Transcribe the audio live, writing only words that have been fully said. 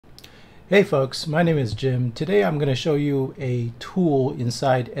Hey folks, my name is Jim. Today I'm going to show you a tool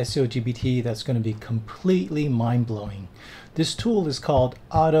inside SEO GPT that's going to be completely mind-blowing. This tool is called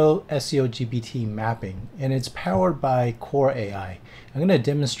Auto SEO GPT Mapping, and it's powered by Core AI. I'm going to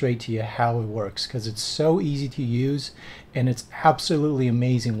demonstrate to you how it works because it's so easy to use and it's absolutely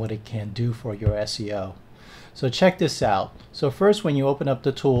amazing what it can do for your SEO. So check this out. So first, when you open up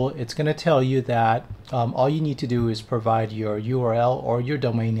the tool, it's going to tell you that all you need to do is provide your URL or your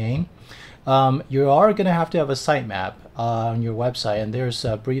domain name. You are going to have a sitemap on your website, and there's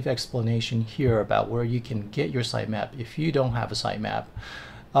a brief explanation here about where you can get your sitemap if you don't have a sitemap.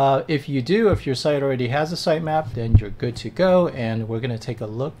 If you do, if your site already has a sitemap, then you're good to go, and we're going to take a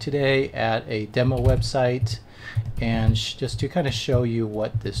look today at a demo website and just to kind of show you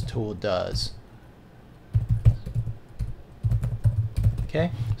what this tool does. Okay,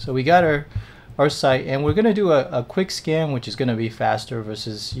 so we got our site, and we're going to do a quick scan, which is going to be faster,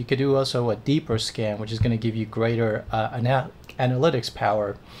 versus you could do also a deeper scan, which is going to give you greater analytics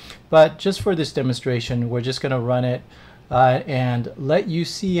power. But just for this demonstration, we're just going to run it and let you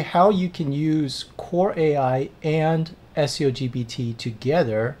see how you can use Core AI and SEO GPT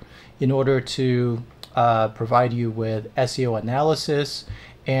together in order to provide you with SEO analysis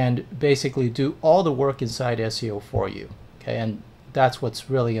and basically do all the work inside SEO for you. Okay, and that's what's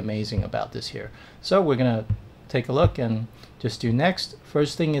really amazing about this here. So we're going to take a look and just do next.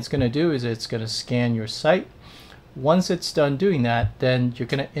 First thing it's going to do is it's going to scan your site. Once it's done doing that, then you're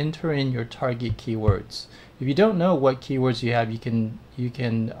going to enter in your target keywords. If you don't know what keywords you have, you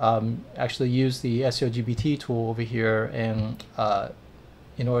can actually use the SEO GPT tool over here and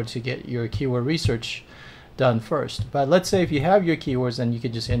in order to get your keyword research done first. But let's say if you have your keywords, then you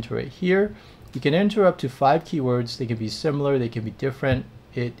can just enter it here. You can enter up to 5 keywords. They can be similar, they can be different.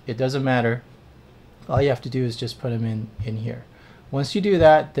 It doesn't matter. All you have to do is just put them in here. Once you do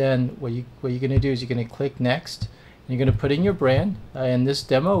that, then what you're going to do is you're going to click next. And you're going to put in your brand. In this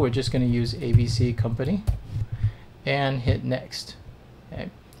demo, we're just going to use ABC Company and hit next. Okay.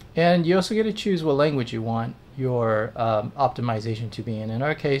 And you also get to choose what language you want your optimization to be in. In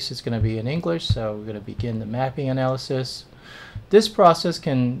our case, it's going to be in English, so we're going to begin the mapping analysis. This process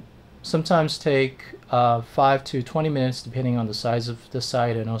can sometimes take 5 to 20 minutes depending on the size of the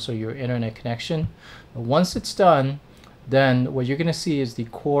site and also your internet connection. Once it's done, then what you're going to see is the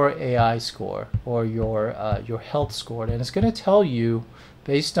Core AI score, or your health score, and it's going to tell you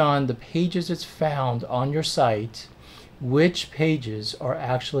based on the pages it's found on your site which pages are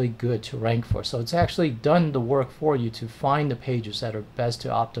actually good to rank for. So it's actually done the work for you to find the pages that are best to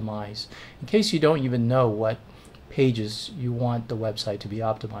optimize, in case you don't even know what pages you want the website to be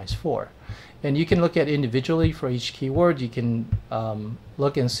optimized for. And you can look at individually for each keyword. You can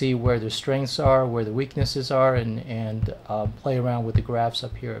look and see where the strengths are, where the weaknesses are, and play around with the graphs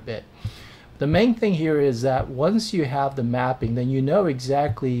up here a bit. The main thing here is that once you have the mapping, then you know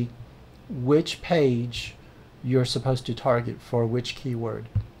exactly which page you're supposed to target for which keyword.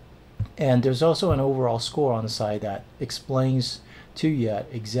 And there's also an overall score on the side that explains to you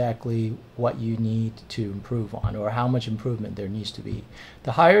exactly what you need to improve on, or how much improvement there needs to be.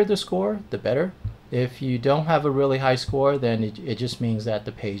 The higher the score, the better. If you don't have a really high score, then it just means that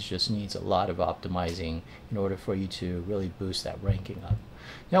the page just needs a lot of optimizing in order for you to really boost that ranking up.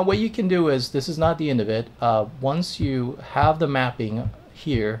 Now what you can do is, this is not the end of it. Once you have the mapping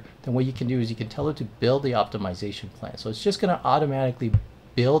here, then what you can do is you can tell it to build the optimization plan. So it's just going to automatically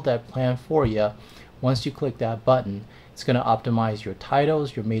build that plan for you. Once you click that button, it's going to optimize your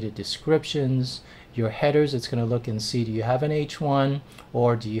titles, your meta descriptions, your headers. It's going to look and see, do you have an H1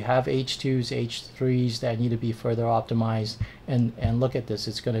 or do you have H2s, H3s that need to be further optimized? And look at this,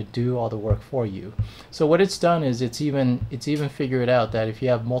 it's going to do all the work for you. So what it's done is it's even figured out that if you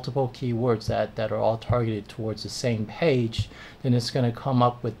have multiple keywords that are all targeted towards the same page, then it's going to come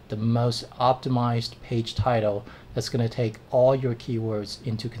up with the most optimized page title that's going to take all your keywords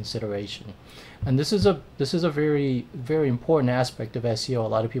into consideration. And this is a very, very important aspect of SEO. A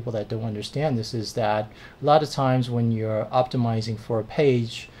lot of people that don't understand this is that a lot of times when you're optimizing for a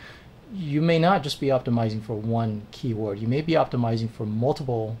page, you may not just be optimizing for one keyword. You may be optimizing for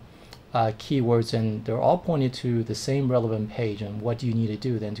multiple keywords, and they're all pointed to the same relevant page. And what do you need to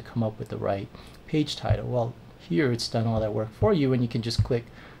do then to come up with the right page title? Well, here it's done all that work for you, and you can just click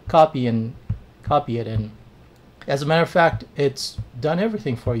copy it. And as a matter of fact, it's done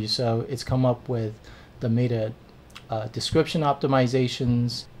everything for you. So it's come up with the meta description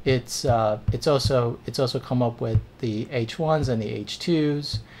optimizations. It's also come up with the H1s and the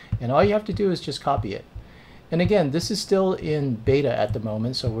H2s, and all you have to do is just copy it. And again, this is still in beta at the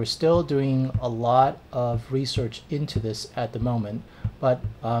moment, so we're still doing a lot of research into this at the moment. But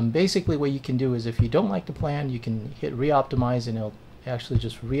basically what you can do is, if you don't like the plan, you can hit re-optimize, and it'll actually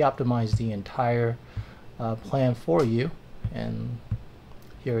just re-optimize the entire plan for you. And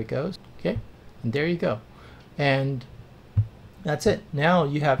here it goes. Okay, and there you go. And that's it. Now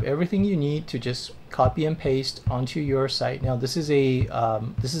you have everything you need to just copy and paste onto your site. Now this is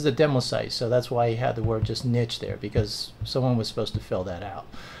a demo site, so that's why you had the word just niche there, because someone was supposed to fill that out.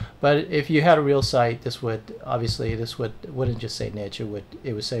 But if you had a real site, this would obviously wouldn't just say niche. It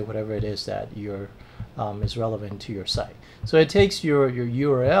would say whatever it is that is relevant to your site. So it takes your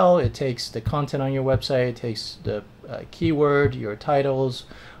URL, it takes the content on your website, it takes the keyword, your titles,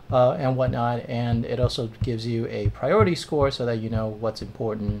 and whatnot, and it also gives you a priority score so that you know what's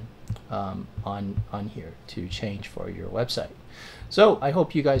important on here to change for your website. So I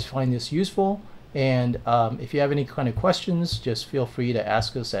hope you guys find this useful, and if you have any kind of questions, just feel free to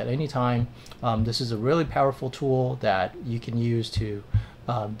ask us at any time. This is a really powerful tool that you can use to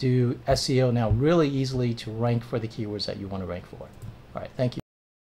do SEO now really easily, to rank for the keywords that you want to rank for. All right, thank you.